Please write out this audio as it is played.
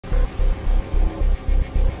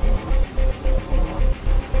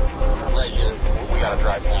got a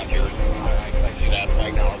dry patch here. I see that. I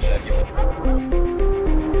acknowledge that.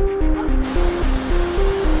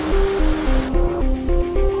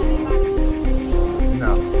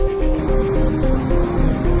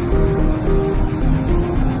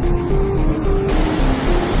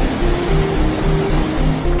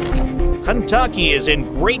 Kentucky is in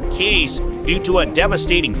great case due to a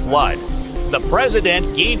devastating flood. The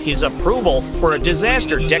president gave his approval for a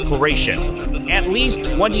disaster declaration. At least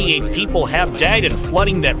 28 people have died in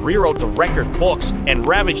flooding that rewrote the record books and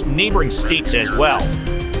ravaged neighboring states as well.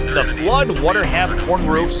 The flood water have torn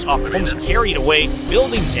roofs off homes, carried away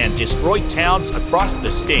buildings, and destroyed towns across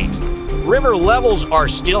the state. River levels are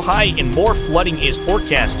still high and more flooding is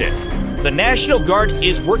forecasted. The National Guard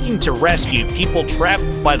is working to rescue people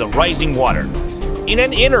trapped by the rising water. In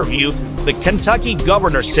an interview, the Kentucky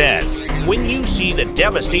governor says, "When you see the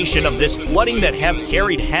devastation of this flooding that have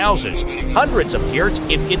carried houses, hundreds of years,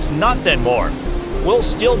 if it's not then more, we'll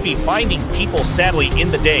still be finding people sadly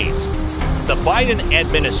in the days." The Biden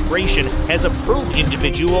administration has approved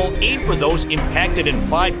individual aid for those impacted in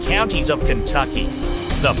 5 counties of Kentucky.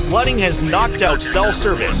 The flooding has knocked out cell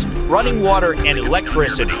service, running water, and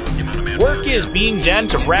electricity. Work is being done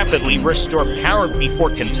to rapidly restore power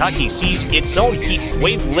before Kentucky sees its own heat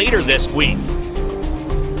wave later this week.